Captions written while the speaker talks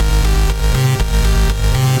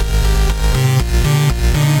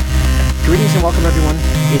welcome everyone.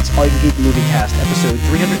 It's AYCG Moviecast, episode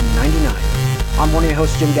 399. I'm one of your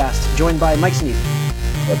hosts, Jim Gast, joined by Mike Sneed.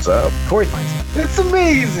 What's up? Corey Feinstein. It's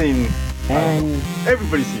amazing! And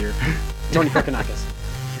everybody's here. Tony Perkinakis.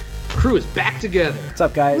 Crew is back together. What's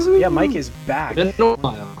up, guys? Yeah, Mike is back. Been a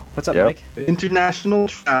while. What's up, Yep. Mike? International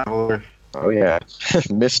traveler. Oh yeah,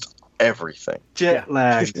 missed everything. Jet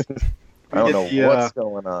lagged. I don't know Yeah. what's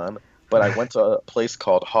going on, but I went to a place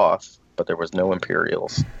called Hoth, but there was no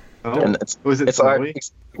Imperials. Oh, And was it it's snowy?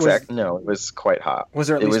 no, it was quite hot. Was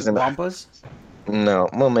there at It least was in- Wampas? No,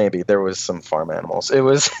 well maybe there was some farm animals. It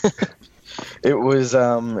was it was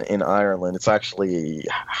in Ireland. It's actually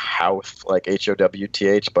Howth, like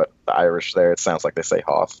Howth, but the Irish there it sounds like they say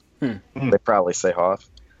Hoth. They probably say Hoth.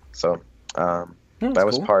 So that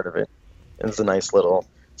was cool. part of it. It was a nice little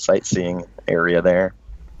sightseeing area there.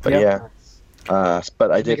 But Yep.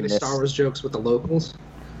 but I did Making miss Star Wars jokes with the locals.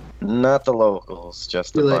 not the locals,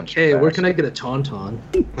 just Be a like, bunch. hey, of where can I get a tauntaun?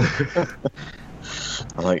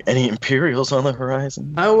 I'm like, any Imperials on the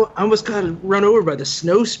horizon? I almost got run over by the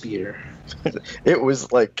snow speeder. It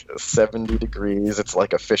was like 70 degrees. It's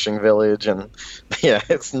like a fishing village, and yeah,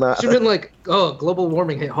 it's not. Should have been like, oh, global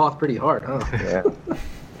warming hit Hoth pretty hard, huh? Yeah,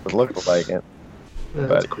 it looked like it. Yeah,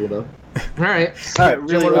 that's cool though. All right. All right,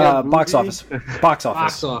 Really really, good box movie? office. Box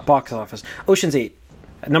office. Ocean's 8,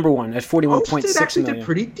 at number 1 at Ocean's 41.6 actually million. did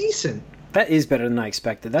pretty decent. That is better than I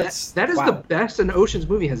expected. That is wow. the best an Ocean's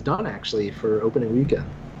movie has done actually for opening weekend.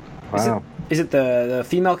 Wow. Is it the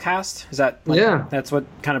female cast? Is that Yeah. That's what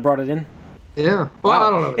kind of brought it in? Yeah. Well, I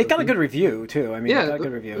don't know. It got a good review too. I mean, Yeah, it got a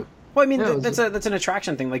good review. Well, I mean, yeah, that's an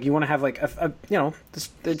attraction thing. Like, you want to have like it's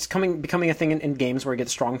becoming a thing in games where it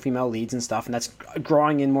gets strong female leads and stuff, and that's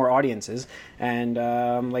drawing in more audiences. And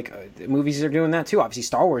movies are doing that too. Obviously,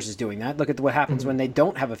 Star Wars is doing that. Look at what happens when they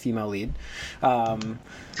don't have a female lead.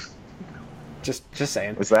 Just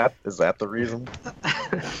saying. Is that the reason?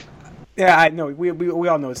 Yeah, I know. We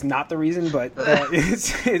all know it's not the reason, but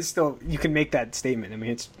it's still, you can make that statement. I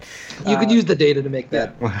mean, it's You could use the data to make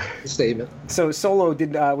that statement. so Solo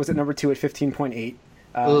was at number 2 at 15.8.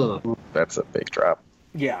 Ugh. That's a big drop.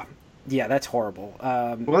 Yeah, that's horrible.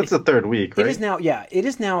 Well, that's the third week, right? It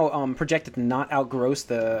is now projected to not outgross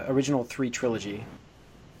the original 3 trilogy,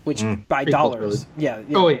 which by Prequel dollars. trilogy. Yeah.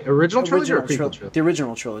 Oh wait, original trilogy or Original prequel trilogy? the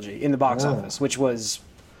original trilogy in the box Oh. office, which was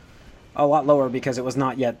a lot lower because it was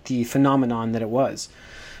not yet the phenomenon that it was.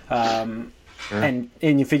 And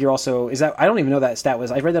you figure also, is that, I don't even know that stat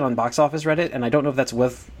was, I read that on Box Office Reddit, and I don't know if that's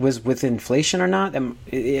was with inflation or not.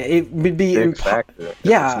 It would be Big factor. If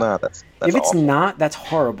yeah. it's not, that's if it's awful. not, that's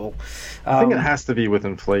horrible. I think it has to be with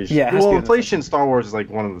inflation. Yeah, it has to well, be with inflation, Star Wars is like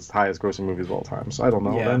one of the highest grossing movies of all time, so I don't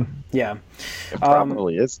know then. Yeah. It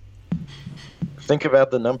probably is. Think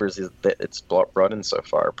about the numbers that it's brought in so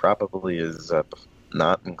far. Probably is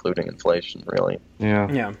not including inflation, really.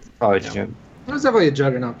 Yeah. Probably can't. It was definitely a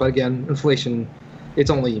juggernaut, but again, inflation,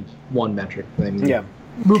 it's only one metric. I mean, Yeah.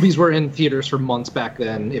 movies were in theaters for months back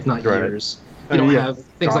then, if not Right. years. I You mean, don't yeah, have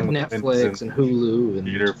things like Gone Netflix Innocent, and Hulu and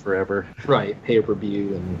Theater forever. right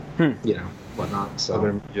pay-per-view and whatnot. Other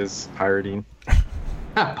So media's pirating.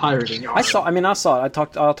 pirating. I saw it.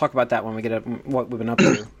 I'll talk about that when we get up what we've been up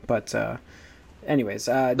to. But anyways,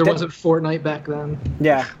 There wasn't Fortnite back then.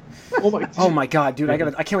 yeah. Oh my! Oh my god, dude! I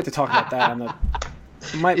can't wait to talk about that.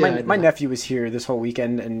 My I know. nephew was here this whole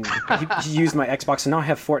weekend, and he used my Xbox, and now I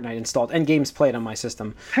have Fortnite installed and games played on my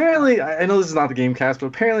system. Apparently, I know this is not the game cast, but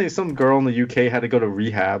apparently some girl in the UK had to go to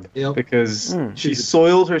rehab Yep. because she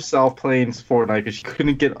soiled herself playing Fortnite because she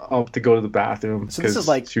couldn't get up to go to the bathroom So this because is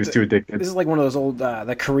like she was too addicted. This is like one of those old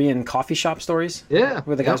the Korean coffee shop stories Yeah.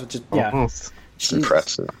 where the guys would just Almost. It's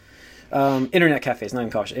impressive. internet cafes, not in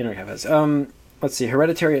coffee, internet cafes. Let's see,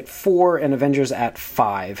 Hereditary at 4 and Avengers at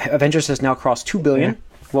 5. Avengers has now crossed 2 billion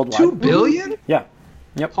worldwide. 2 billion? Yeah.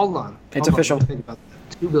 Yep. Hold on. It's Hold on, official. let me think about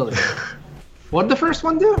that. 2 billion. What did the first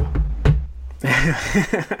one do?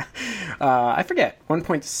 I forget.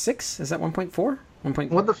 1.6? Is that 1.4?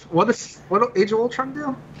 1. What Age of Ultron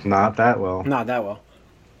do? Not that well. Not that well.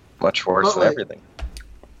 Much worse But, than like, everything.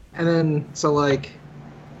 And then so like.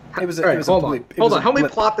 It was. All right, it was a hold blip. on. It Hold was on. a Help me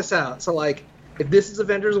blip. plot this out. So like, if this is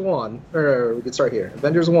Avengers 1, or we could start here.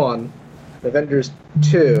 Avengers 1, Avengers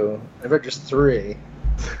 2, Avengers 3.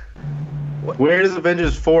 Where does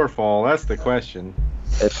Avengers 4 fall? That's the question.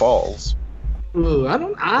 It falls. Ooh, I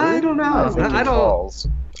don't know. I think it falls.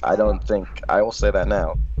 I don't think. I will say that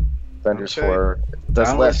now. Avengers Okay. 4 does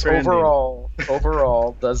Downward less trending.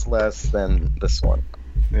 overall does less than this one.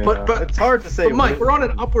 Yeah. But- it's hard to say. But Mike, we're on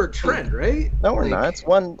an upward trend, right? No, we're Like, not. It's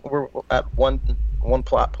we're at one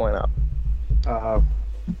plot point up.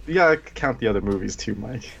 You gotta count the other movies too,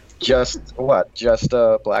 Mike. Just what? Just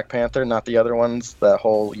Black Panther, not the other ones that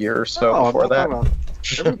whole year or so before that?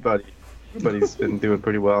 Everybody's been doing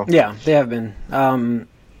pretty well. Yeah, they have been. I'm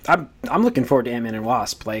looking forward to Ant-Man and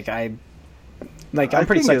Wasp. I'm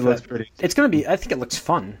pretty excited for that. It's gonna be. I think it looks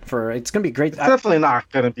fun. It's gonna be great. It's definitely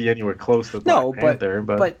not gonna be anywhere close to Black Panther,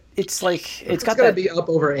 but it's like it's gotta be up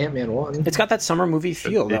over Ant-Man 1. It's got that summer movie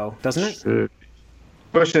feel though, doesn't it? The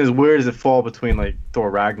question is, where does it fall between like Thor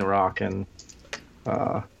Ragnarok and?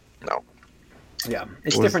 No. Yeah,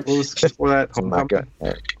 it's different. What was before that? Not good.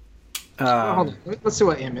 Hold on. Let's see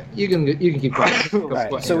what Ant-Man. You can keep going. All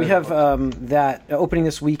right, so we have that opening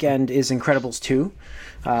this weekend is Incredibles 2,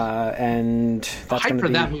 and that's going to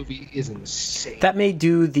be. That movie is insane. That may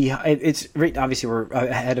do the. It's obviously we're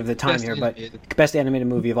ahead of the time here, but best animated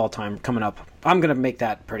movie of all time coming up. I'm going to make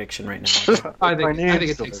that prediction right now. I think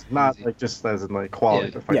it takes not like just as in like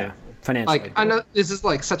quality, but financially. Like I know this is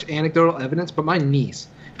like such anecdotal evidence, but my niece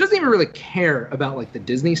doesn't even really care about like the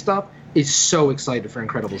Disney stuff. Is so excited for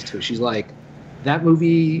Incredibles 2. She's like, that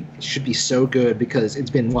movie should be so good because it's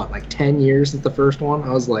been like 10 years since the first one.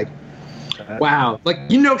 I was like, wow, like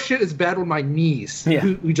shit is bad when my niece,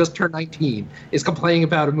 who just turned 19, is complaining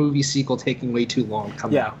about a movie sequel taking way too long to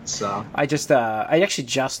come out. So I actually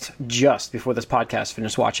just before this podcast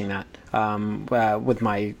finished watching that with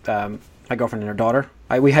my girlfriend and her daughter.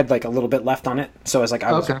 We had like a little bit left on it, so I was like,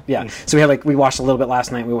 So we watched a little bit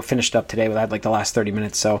last night. We finished up today. We had like the last 30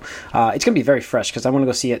 minutes, so it's gonna be very fresh because I want to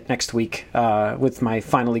go see it next week with my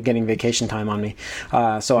finally getting vacation time on me.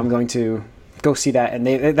 So I'm going to go see that, and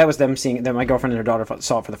that was them seeing that. My girlfriend and her daughter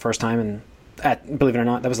saw it for the first time, and believe it or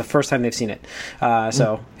not, that was the first time they've seen it.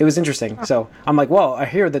 So it was interesting. So I'm like, well, I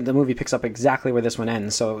hear that the movie picks up exactly where this one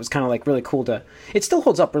ends. So it was kind of like really cool to. It still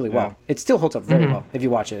holds up really well. It still holds up very well if you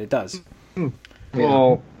watch it. It does.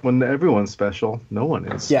 Well, when everyone's special, no one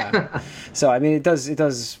is. Yeah. So I mean, it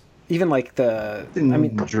does. Even like the.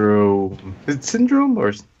 Syndrome. Is it Syndrome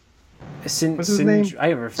or? What's his name?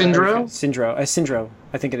 Syndro.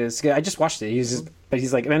 I think it is. I just watched it. But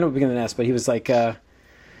he's like, I know it began with an S, but he was like, man,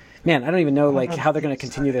 I don't even know like how they're going to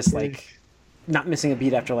continue this, like, not missing a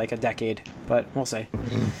beat after like a decade. But we'll see.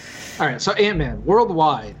 All right. So Ant-Man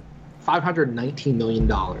worldwide, $519 million.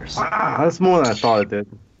 Wow, that's more than I thought it did.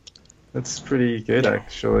 That's pretty good,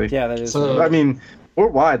 actually. Yeah, that is. So, I mean,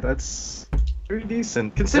 worldwide, that's pretty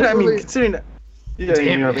decent. Considering that,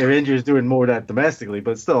 Avengers doing more of that domestically,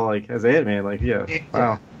 but still, like, as Ant-Man, like,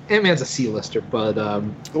 wow. Ant-Man's a C-lister, but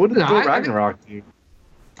what did Thor Ragnarok do?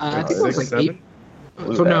 I think it was like 8.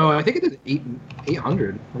 So no, I think it did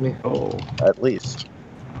 800. I mean, at least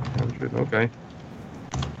 800. Okay,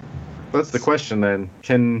 that's the question then.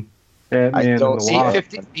 Can Ant-Man and the Wasp?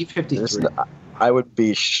 853. I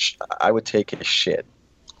would take a shit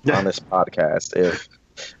on this podcast if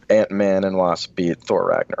Ant-Man and Wasp beat Thor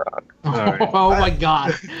Ragnarok. Right. Oh my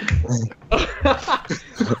god.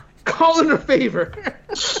 Call in a favor.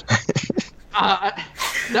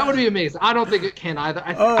 That would be amazing. I don't think it can either.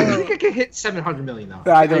 I think it can hit 700 million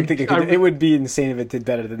though. I don't think it could. It would be insane if it did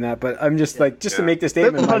better than that. But I'm just like to make this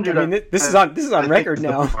statement. Like, I mean, this is on record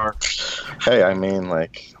now. Hey, I mean,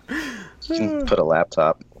 like, you can put a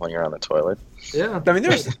laptop when you're on the toilet. Yeah. I mean,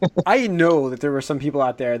 I know that there were some people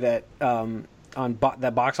out there that on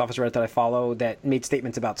that box office Reddit that I follow that made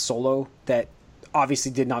statements about Solo that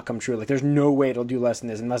obviously did not come true. Like, there's no way it'll do less than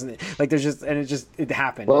this, and it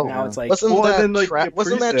happened. Well, and now it's like, wasn't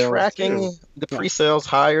that tracking the pre-sales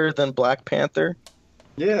higher than Black Panther?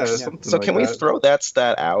 Yeah. So can we throw that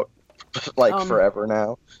stat out, forever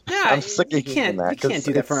now? Yeah, I'm sick of hearing that. You can't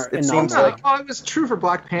do that for it seems like it was true for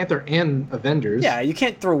Black Panther and Avengers. Yeah, you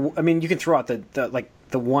can't throw. I mean, you can throw out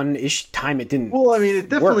the one-ish time it didn't. Well, I mean, it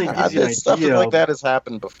definitely gives you an stuff idea like that has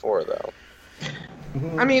happened before, though.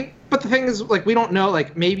 I mean, but the thing is, like, we don't know.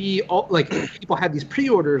 Like, maybe people had these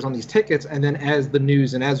pre-orders on these tickets, and then as the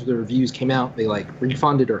news and as the reviews came out, they like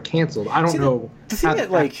refunded or canceled. I don't know. The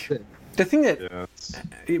thing that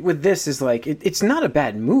with this is like it's not a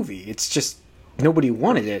bad movie. It's just nobody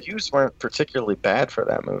wanted it. The reviews weren't particularly bad for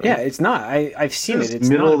that movie. Yeah, it's not. I've seen it. It's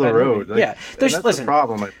middle not of the road. Like, that's the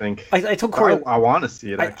problem. I think. I told Corey. I want to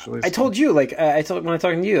see it actually. I told you when I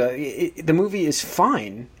talking to you, the movie is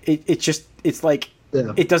fine. It's like.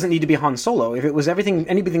 Yeah. It doesn't need to be Han Solo. If it was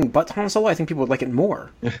anything but Han Solo, I think people would like it more.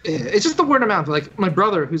 It's just the word of mouth. Like, my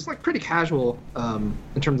brother, who's like pretty casual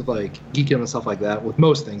in terms of like geeking and stuff like that, with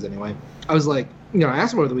most things anyway. I was like, I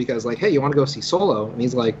asked him over the week. I was like, hey, you want to go see Solo? And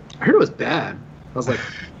he's like, I heard it was bad. I was like,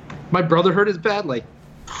 my brother heard it's bad. Like,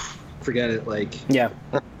 forget it. Like, yeah,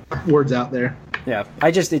 words out there. Yeah,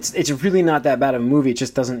 it's really not that bad of a movie. It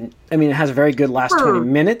just doesn't. I mean, it has a very good last 20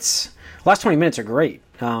 minutes. Last 20 minutes are great.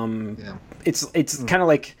 It's kind of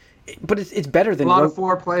like But it's better than a lot of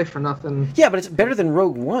foreplay for nothing. Yeah, but it's better than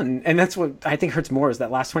Rogue One, and that's what I think hurts more is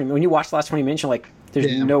that last 20. When you watch the last 20 minutes, you're like,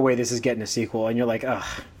 "There's no way this is getting a sequel," and you're like, "Ugh."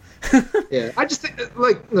 Yeah, I just think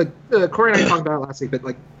Corey and I talked about it last week, but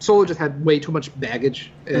like Solo just had way too much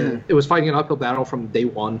baggage. It was fighting an uphill battle from day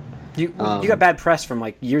one. You got bad press from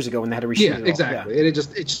like years ago when they had to reshoot it all. Exactly. Yeah. It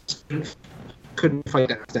just couldn't fight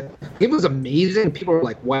that. It was amazing. People were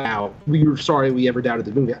like, "Wow, we were sorry we ever doubted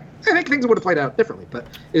the movie." I think things would have played out differently, but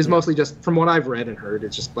it's mostly just from what I've read and heard.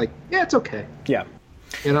 It's just like, yeah, it's okay. Yeah,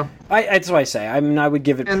 you know. That's what I say. I mean, I would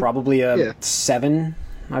give it probably a 7.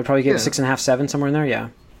 I'd probably give it 6.5, 7, somewhere in there. Yeah.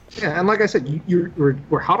 Yeah, and like I said,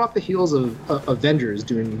 we're hot off the heels of Avengers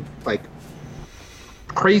doing like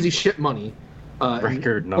crazy shit money.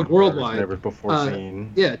 Record numbers worldwide. Never before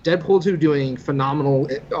seen. Yeah, Deadpool 2 doing phenomenal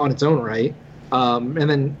on its own right. And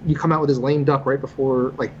then you come out with this lame duck right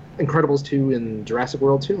before like Incredibles 2 and Jurassic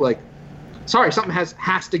World 2. Like, sorry, something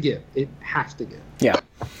has to give. It has to give. Yeah.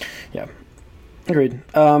 Agreed.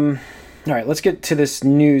 All right, let's get to this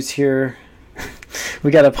news here.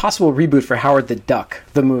 We got a possible reboot for Howard the Duck,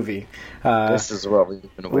 the movie. This is what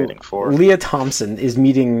we've been waiting for. Lea Thomson is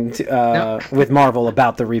meeting with Marvel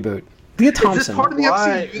about the reboot. Lea Thomson. Is this part of the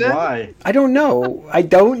MCU then? Why? I don't know.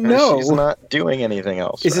 She's not doing anything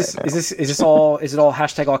else. Is this all? Is it all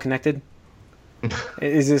hashtag all connected?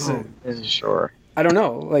 Is this? Sure. I don't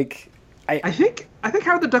know. Like, I think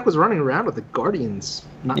Howard the Duck was running around with the Guardians.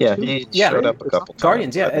 He showed up a couple times.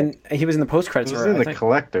 Guardians, and he was in the post credits. He was in the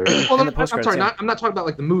Collector. Well, I'm sorry, I'm not talking about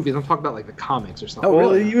like the movies. I'm talking about like the comics or something. Oh,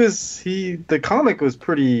 well, really? The comic was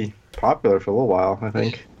pretty popular for a little while, I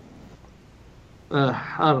think. I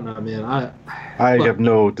don't know, man. I have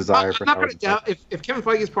no desire for. I'm not going to doubt if Kevin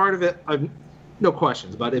Feige is part of it. I've no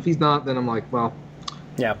questions. But if he's not, then I'm like, well,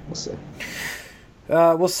 yeah, we'll see.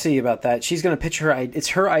 We'll see about that. She's going to pitch her. It's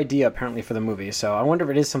her idea apparently for the movie. So I wonder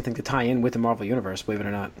if it is something to tie in with the Marvel Universe. Believe it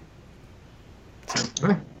or not.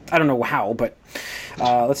 So, I don't know how, but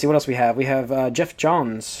let's see what else we have. We have Geoff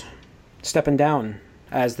Johns stepping down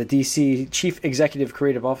as the DC Chief Executive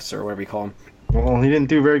Creative Officer, or whatever you call him. Well, he didn't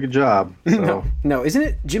do a very good job. So. No, isn't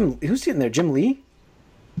it Jim? Who's sitting there? Jim Lee?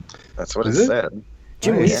 That's what it said.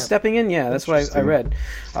 Jim Lee's stepping in. Yeah, that's what I read.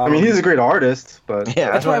 I mean, he's a great artist, but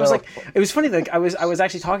that's why I was like, it was funny. Like I was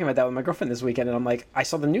actually talking about that with my girlfriend this weekend, and I'm like, I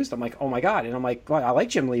saw the news. And I'm like, oh my god, and I'm like, well, I like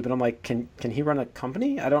Jim Lee, but I'm like, can he run a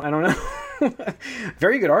company? I don't know.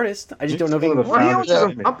 Very good artist. I just don't know if he can. Well, he owns his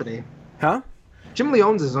own company. Huh? Jim Lee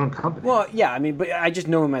owns his own company. Well, yeah, I mean, but I just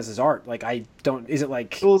know him as his art. Like, I don't. Is it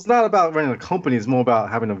like? Well, it's not about running a company. It's more about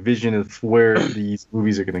having a vision of where these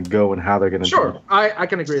movies are going to go and how they're going to. Sure, do it. I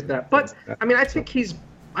can agree with that. But I mean, I think he's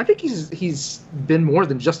been more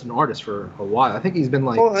than just an artist for a while. I think he's been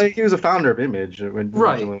like. Well, he was a founder of Image when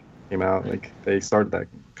right. It came out. Like they started that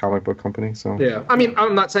comic book company. So yeah, I mean,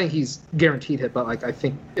 I'm not saying he's guaranteed hit, but like I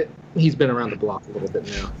think he's been around the block a little bit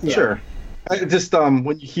now. Yeah. Sure. I just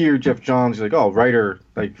when you hear Geoff Johns, you're like, oh, writer,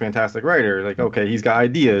 like fantastic writer, like okay, he's got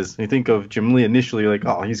ideas. You think of Jim Lee initially, like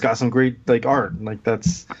oh, he's got some great like art. Like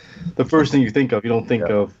that's the first thing you think of. You don't think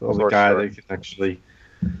of the guy that can actually,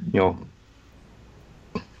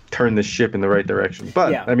 turn the ship in the right direction.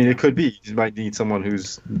 But I mean, it could be. You might need someone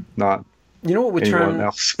who's not. You know what would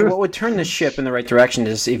turn the ship in the right direction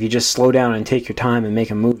is if you just slow down and take your time and make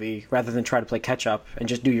a movie rather than try to play catch up and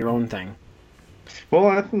just do your own thing. Well,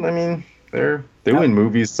 I mean. They're doing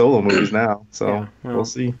movies, solo movies now, so we'll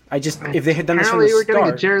see. If they had done this from the start. Apparently, we're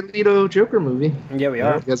getting a Jared Leto Joker movie. Yeah, we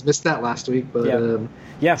are. You guys missed that last week, but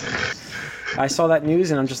yeah. I saw that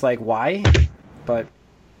news and I'm just like, why? But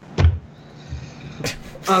I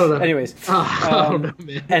don't know. Anyways, I don't know,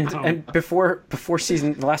 man. And before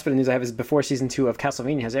season, the last bit of news I have is before season 2 of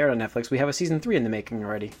Castlevania has aired on Netflix, we have a season 3 in the making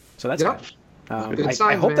already. So that's good.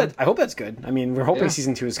 I hope that's good. I mean, we're hoping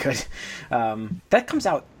season 2 is good. That comes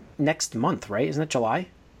out next month, right? Isn't it July?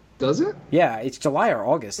 Does it? Yeah, it's July or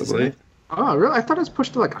August, isn't it? Oh, really? I thought it was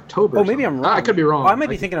pushed to like October. Oh, maybe I'm wrong. I could be wrong. I might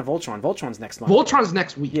be thinking of Voltron. Voltron's next month. Voltron's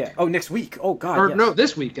next week. Yeah. Oh, next week. Oh, God. Or no,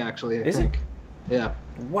 this week actually. I think. Yeah.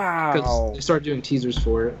 Wow. Because they started doing teasers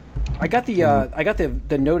for it. I got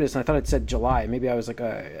the notice and I thought it said July. Maybe I was like,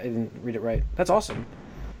 I didn't read it right. That's awesome.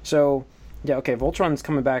 So, yeah, okay. Voltron's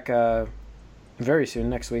coming back very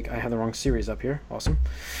soon next week. I have the wrong series up here. Awesome.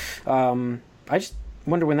 I just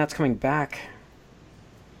wonder when that's coming back.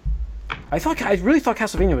 I really thought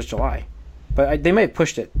Castlevania was July, but they may have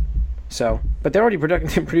pushed it. So, but they're already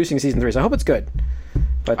producing season 3, so I hope it's good.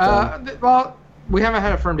 But well, we haven't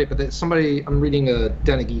had a firm date, but I'm reading a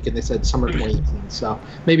Den Geek and they said summer 2018, so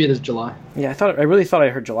maybe it is July. Yeah, I really thought I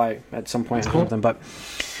heard July at some point or something, but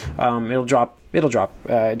it'll drop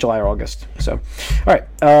July or August. So, all right,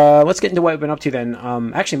 let's get into what we've been up to then.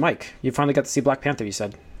 Actually, Mike, you finally got to see Black Panther, you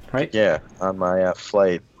said, right? Yeah, on my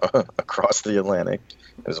flight across the Atlantic.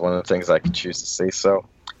 It was one of the things I could choose to see, so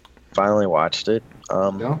finally watched it.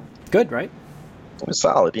 Yeah. Good, right? It was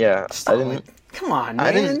solid, yeah. Solid. Come on, man.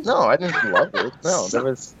 I didn't love it. No, there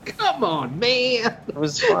was. Come on, man. It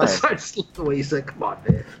was fine. I just love the way you said, "Come on,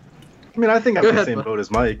 man." I mean, I think I'm Go in the ahead, same bud. boat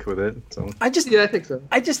as Mike with it. So Yeah, I think so.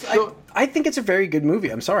 I think it's a very good movie.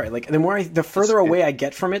 I'm sorry. Like the further away I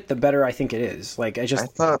get from it, the better I think it is. Like I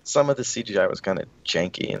thought some of the CGI was kind of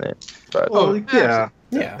janky in it, but well, yeah,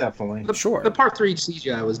 Yeah. definitely. sure. The Part 3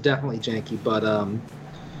 CGI was definitely janky, but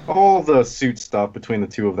All the suit stuff between the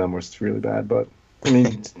two of them was really bad. But I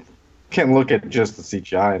mean, can't look at just the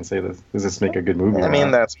CGI and say, "Does this make a good movie?" I or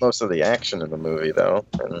mean not? that's most of the action in the movie, though,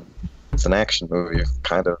 and it's an action movie,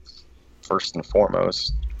 kind of first and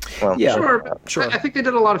foremost. Well, Yeah. sure. But Sure. I think they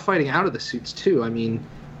did a lot of fighting out of the suits too. I mean,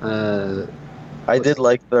 I did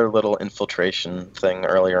like their little infiltration thing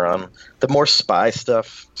earlier on. The more spy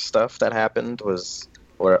stuff that happened was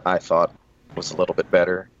where I thought was a little bit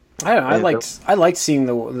better. I don't know. I liked seeing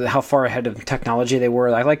the how far ahead of technology they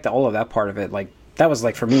were. I liked all of that part of it. Like that was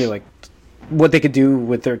like for me like what they could do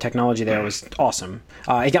with their technology there was awesome.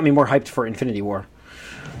 It got me more hyped for Infinity War.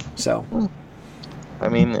 So I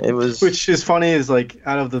mean, it was. Which is funny is like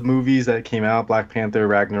out of the movies that came out, Black Panther,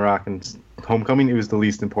 Ragnarok, and Homecoming, it was the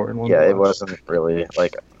least important one. Yeah, to it watch. wasn't really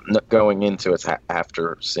like going into it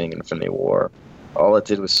after seeing Infinity War. All it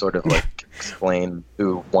did was sort of like explain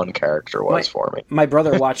who one character was for me. my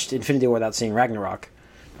brother watched Infinity War without seeing Ragnarok.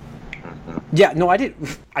 Yeah, no, I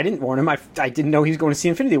didn't warn him. I didn't know he was going to see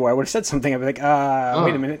Infinity War. I would have said something. I'd be like,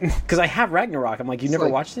 wait a minute, because I have Ragnarok. I'm like, you never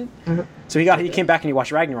watched it? So he came back and he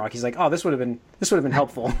watched Ragnarok. He's like, oh, this would have been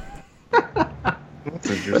helpful. That's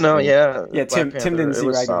interesting. But no, yeah. Yeah, Tim Black Panther, didn't see it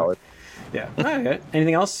was Ragnarok. solid. Yeah. All right.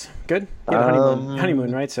 Anything else? Good. You had a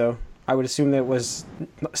honeymoon, right? So I would assume that it was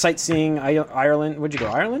sightseeing. Ireland. Where'd you go?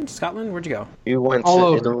 Ireland, Scotland. Where'd you go? We went All to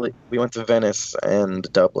over. Italy. We went to Venice and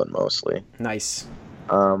Dublin mostly. Nice.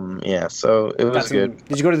 Yeah, so it was good.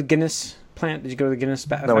 Did you go to the Guinness plant? Did you go to the Guinness?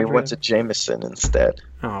 No, we went to Jameson instead,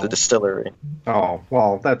 Oh. the distillery. Oh,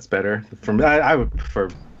 well, that's better. For me, I would prefer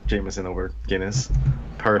Jameson over Guinness.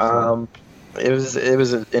 Personally. It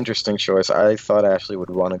was an interesting choice. I thought Ashley would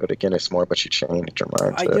want to go to Guinness more, but she changed her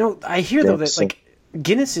mind. I hear though that Jameson. like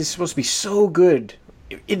Guinness is supposed to be so good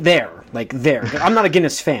there. I'm not a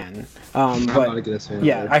Guinness fan, I'm but not a Guinness fan.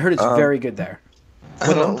 yeah, either. I heard it's very good there. I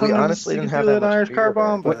don't know, we Sometimes honestly you didn't can have do that much Irish beer car there,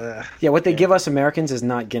 bomb, but but Yeah, what they give us Americans is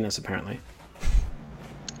not Guinness apparently.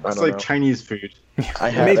 I it's don't like know. Chinese food. I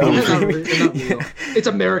had Maybe. It's not real. It's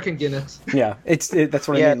American Guinness. Yeah, that's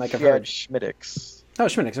what I mean. Like I've we had heard. Schmittix. Oh,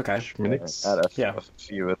 Schminnix. Okay. Schmittix. At Yeah. a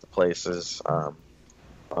few of the places,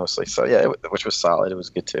 mostly. So yeah, which was solid. It was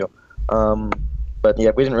good too. But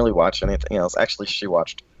yeah, we didn't really watch anything else. Actually, she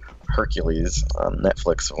watched Hercules on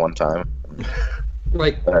Netflix one time.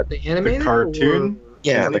 Like the animated cartoon? or-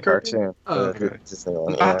 Yeah, Disney the cartoon. Oh, The okay. Disney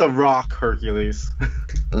one. Not Yeah. the Rock Hercules.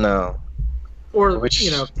 No. or Which-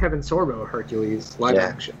 Kevin Sorbo Hercules live Yeah.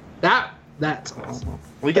 action. That's awesome.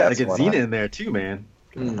 We gotta That's get what Xena I- in there too, man.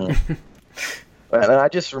 Mm. And I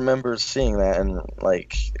just remember seeing that and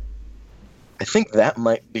like, I think that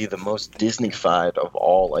might be the most Disney-fied of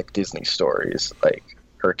all like Disney stories. Like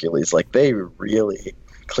Hercules, like they really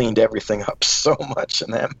cleaned everything up so much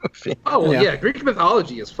in that movie. Oh well, Yeah. yeah. Greek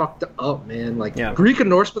mythology is fucked up, man. Like Yeah. Greek and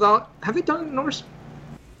Norse mythology. Have they done a Norse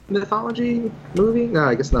mythology movie? No,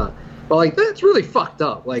 I guess not. But like that's really fucked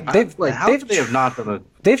up. Like How could they have not done a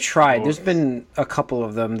They've tried. There's Norse. been a couple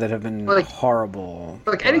of them that have been Like- horrible.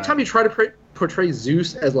 like anytime you try to portray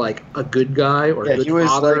Zeus as like a good guy or Yeah, a good he was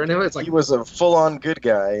father, like, and it's like he was a full-on good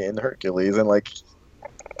guy in Hercules, and like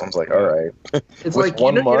I was like, all right. it's with like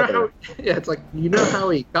one you know mother. how yeah, it's like you know how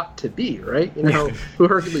he got to be, right? You know who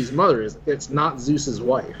Hercules' mother is. It's not Zeus's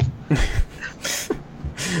wife.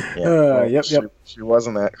 Yeah, well, yep. She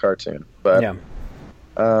wasn't that cartoon, but Yeah.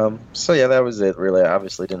 So yeah, that was it. Really, I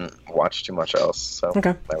obviously didn't watch too much else, so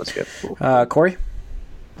Okay. that was good. Corey.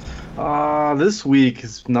 This week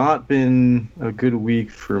has not been a good week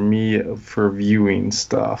for me for viewing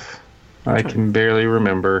stuff. I can barely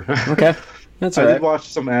remember. Okay. That's I all did right. watch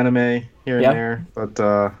some anime here and Yeah. there, but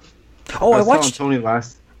Oh, I was telling watched. Tony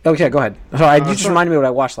last. Okay, go ahead. Sorry, you just sorry. reminded me what I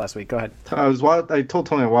watched last week. Go ahead. I told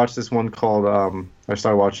Tony I watched this one called. I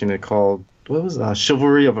started watching it called what was it?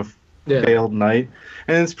 Chivalry of a Yeah. Failed Knight,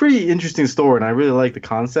 and it's a pretty interesting story, and I really like the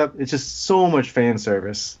concept. It's just so much fan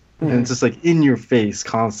service. and it's just like in your face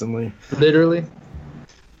constantly, Literally.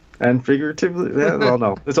 and figuratively. Yeah, well,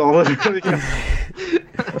 no, it's all literally.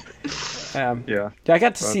 Yeah, I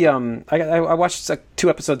got to see. I watched like 2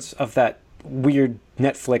 episodes of that weird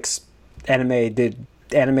Netflix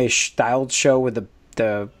anime styled show with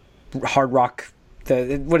the hard rock.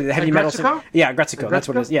 The heavy metal? Yeah, Gretzico. That's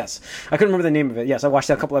what it is. Yes, I couldn't remember the name of it. Yes, I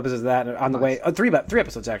watched a couple episodes of that on the way. 3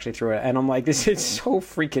 episodes actually through it, and I'm like, this is so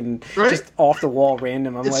freaking just off the wall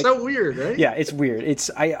random. It's like, so weird, right? Yeah, it's weird.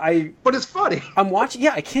 But it's funny. I'm watching.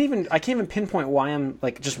 Yeah, I can't even pinpoint why I'm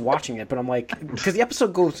like just watching it, but I'm like, because the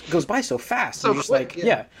episode goes by so fast. So you're just quick, like,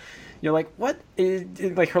 yeah. You're like, what?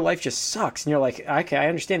 Like, her life just sucks. And you're like, okay, I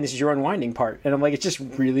understand this is your unwinding part. And I'm like, it's just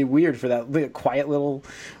really weird for that quiet little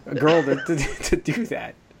girl to do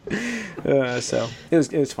that. So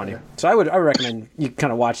it was funny. So I would recommend you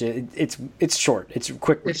kind of watch it. It's short. It's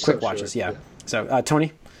quick watches. Short, yeah. So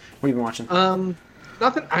Tony, what have you been watching?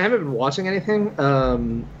 Nothing. I haven't been watching anything.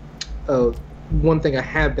 One thing I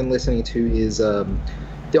have been listening to is the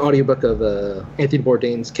audiobook of Anthony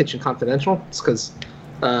Bourdain's Kitchen Confidential. It's because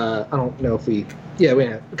I don't know if we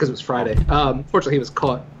have, because it was Friday. Fortunately, he was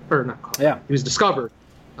not caught. Yeah. He was discovered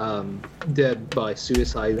dead by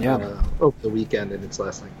suicide over the weekend, and it's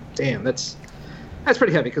last like, damn, that's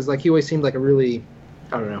pretty heavy, because like he always seemed like a really,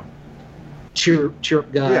 I don't know, cheer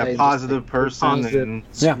up guy. Yeah, positive person. Positive, and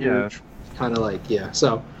kind of like,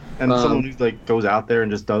 so. And someone who like goes out there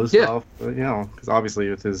and just does stuff, because obviously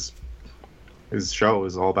with his show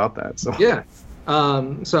is all about that. So yeah.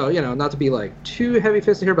 So, not to be like too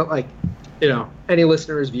heavy-fisted here, but like, any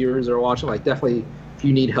listeners, viewers are watching, like, definitely if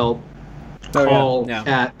you need help, call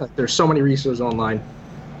at. There's so many resources online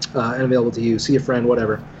and available to you. See a friend,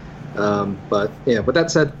 whatever. But with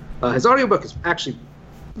that said, his audiobook is actually,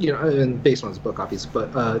 and based on his book, obviously,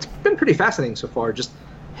 but it's been pretty fascinating so far. Just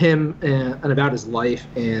him and about his life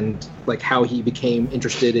and like how he became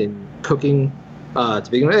interested in cooking to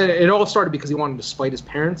begin with. It all started because he wanted to spite his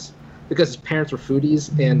parents, because his parents were foodies,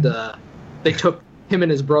 and they took him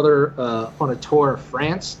and his brother on a tour of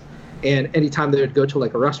France. And anytime they would go to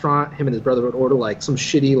like a restaurant, him and his brother would order like some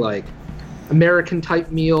shitty like American type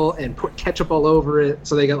meal and put ketchup all over it.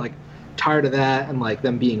 So they got like tired of that and like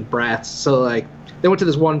them being brats. So like they went to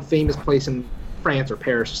this one famous place in France or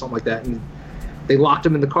Paris or something like that, and they locked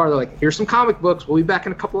him in the car. They're like, "Here's some comic books. We'll be back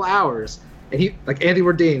in a couple of hours." And he, like, Anthony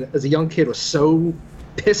Bourdain, as a young kid, was so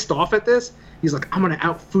pissed off at this. He's like, "I'm gonna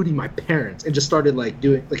out foodie my parents," and just started like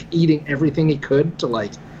eating everything he could to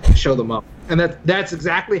like show them up. And that's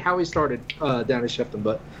exactly how he started down his chefdom.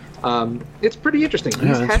 But it's pretty interesting.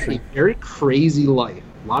 He's had a very crazy life.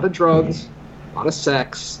 A lot of drugs, a lot of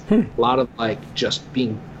sex, a lot of like just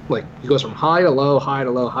being like, he goes from high to low, high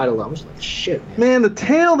to low, high to low. I'm just like, shit, man. Man, the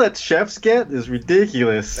tail that chefs get is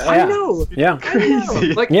ridiculous. I know. Yeah.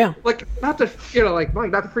 Crazy. Like, like not to like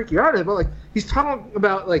Mike, not to freak you out, but like he's talking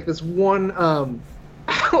about like this one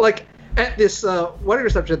like at this wedding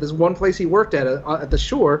reception at this one place he worked at the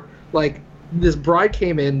shore. Like this bride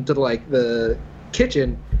came into like the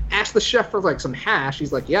kitchen, asked the chef for like some hash.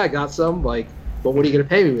 He's like, "Yeah, I got some." Like, "But what are you gonna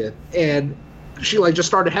pay me with?" And she like just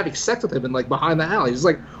started having sex with him and like behind the alley. He's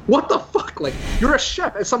like, "What the fuck? Like, you're a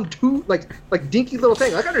chef at some like dinky little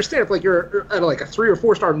thing. Like, I understand if like you're at like a 3 or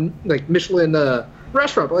 4 star like Michelin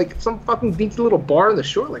restaurant, but like some fucking dinky little bar in the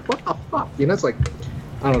shore. Like, what the fuck? It's like,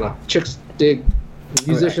 I don't know. Chicks dig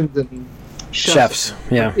musicians and chefs.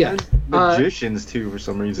 Yeah. And magicians too for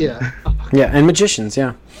some reason. Yeah. Yeah, and magicians.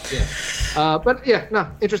 Yeah. Yeah. But yeah, no,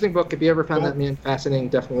 interesting book. If you ever found that man fascinating,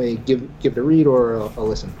 definitely give it a read or a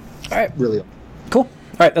listen. All right. Really. Cool.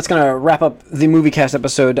 All right, that's going to wrap up the Moviecast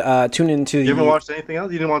episode. Tune into You haven't watched anything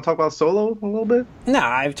else? You didn't want to talk about Solo a little bit? Nah,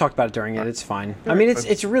 I've talked about it during it. It's fine. I mean,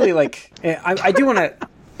 it's really like... I do want to...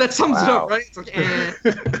 That sums it up, right? It's like,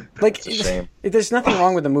 like, It's a shame. there's nothing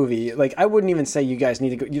wrong with the movie. Like, I wouldn't even say you guys need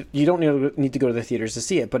to go... You don't need to go to the theaters to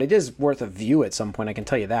see it, but it is worth a view at some point, I can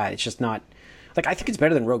tell you that. It's just not... Like, I think it's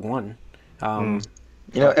better than Rogue One.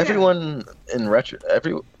 Everyone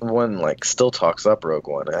everyone like still talks up Rogue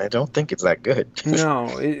One. I don't think it's that good. No,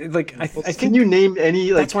 I think... Can you name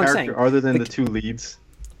any like That's what I'm saying. character other than Like, the 2 leads?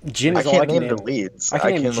 Jin I is all I can't can name name. the leads. I I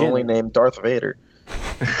can can name only Jin. name Darth Vader.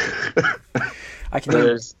 I can name...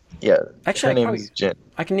 There's Actually, her name is Jin.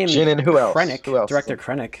 I can name Jin and who else? Krennic, Who else? Director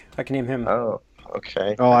Krennic. I can name him. Oh,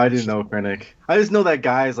 okay. Oh, I didn't know Krennic. I just know that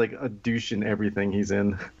guy's like a douche in everything he's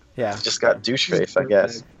in. Yeah. Just got douche face, I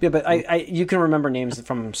guess. Yeah, but I you can remember names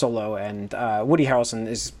from Solo, and Woody Harrelson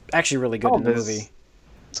is actually really good in the movie.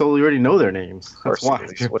 So you already know their names. Of course, That's why.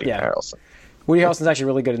 it's Woody Yeah. Harrelson. Woody Harrelson's actually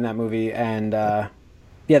really good in that movie, and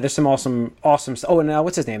yeah, there's some awesome stuff. Oh, and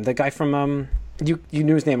what's his name? The guy from you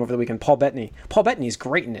knew his name over the weekend, Paul Bettany. Paul Bettany's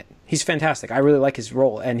great in it. He's fantastic. I really like his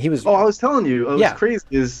role, and he was. Oh, I was telling you, what's Yeah. crazy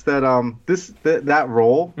is that that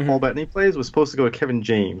role Mm-hmm. Paul Bettany plays was supposed to go to Kevin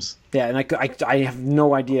James. Yeah, and I have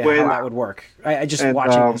no idea how that would work. I just And,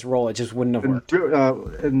 watching this role, it just wouldn't have worked.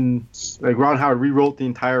 And like Ron Howard rewrote the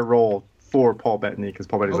entire role for Paul Bettany because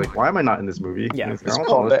Paul Bettany's like, why am I not in this movie? Yeah. And he's Is like,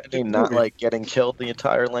 Paul it's a Bettany good not movie. like getting killed the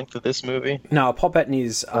entire length of this movie? No, Paul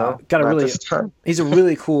Bettany's got a Not really. this time. He's a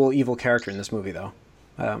really cool evil character in this movie, though.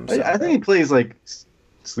 So I think he plays like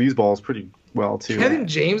sleazeballs pretty well too. Kevin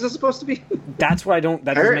James is supposed to be. that's what I don't.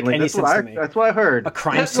 That doesn't make Apparently, any that's sense what to me. that's what I heard. A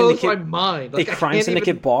crime That blows my syndicate. mind. A Like, I crime can't syndicate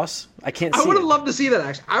even- boss. I can't see I would have it. loved to see that.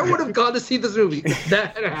 Actually, I would have gone to see this movie if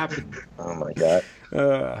that had happened. Oh my god.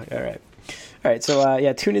 All right.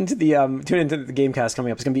 So tune into the Gamecast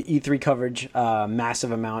coming up. It's going to be E3 coverage,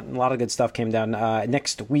 massive amount. A lot of good stuff came down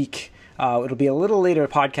next week. It'll be a little later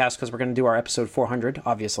podcast because we're going to do our episode 400.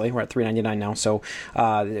 Obviously, we're at 399 now, so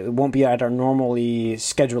it won't be at our normally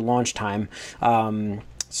scheduled launch time.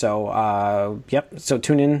 So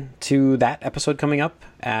tune in to that episode coming up.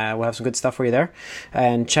 We'll have some good stuff for you there,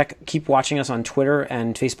 and keep watching us on Twitter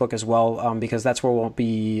and Facebook as well, because that's where we'll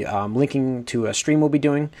be linking to a stream we'll be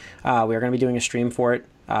doing. We are going to be doing a stream for it.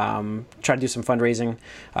 Try to do some fundraising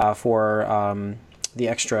for the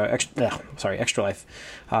Extra Life.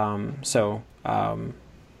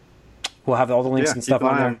 We'll have all the links and stuff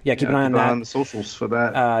on there. Yeah, keep an eye on that. On the socials for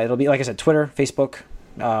that. It'll be, like I said, Twitter, Facebook.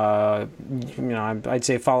 I'd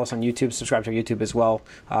say follow us on YouTube, subscribe to our YouTube as well.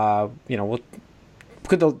 We'll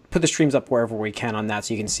put the streams up wherever we can on that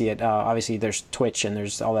so you can see it. Obviously, there's Twitch and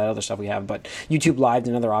there's all that other stuff we have, but YouTube Live is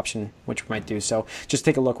another option which we might do. So just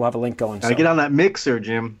take a look. We'll have a link going. Gotta get on that Mixer,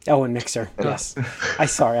 Jim. Oh, and Mixer, yes. I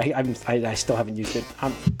still haven't used it.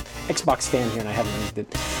 I'm Xbox fan here and I haven't used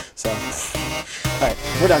it. So, all right,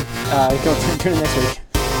 we're done. Go tune in next week.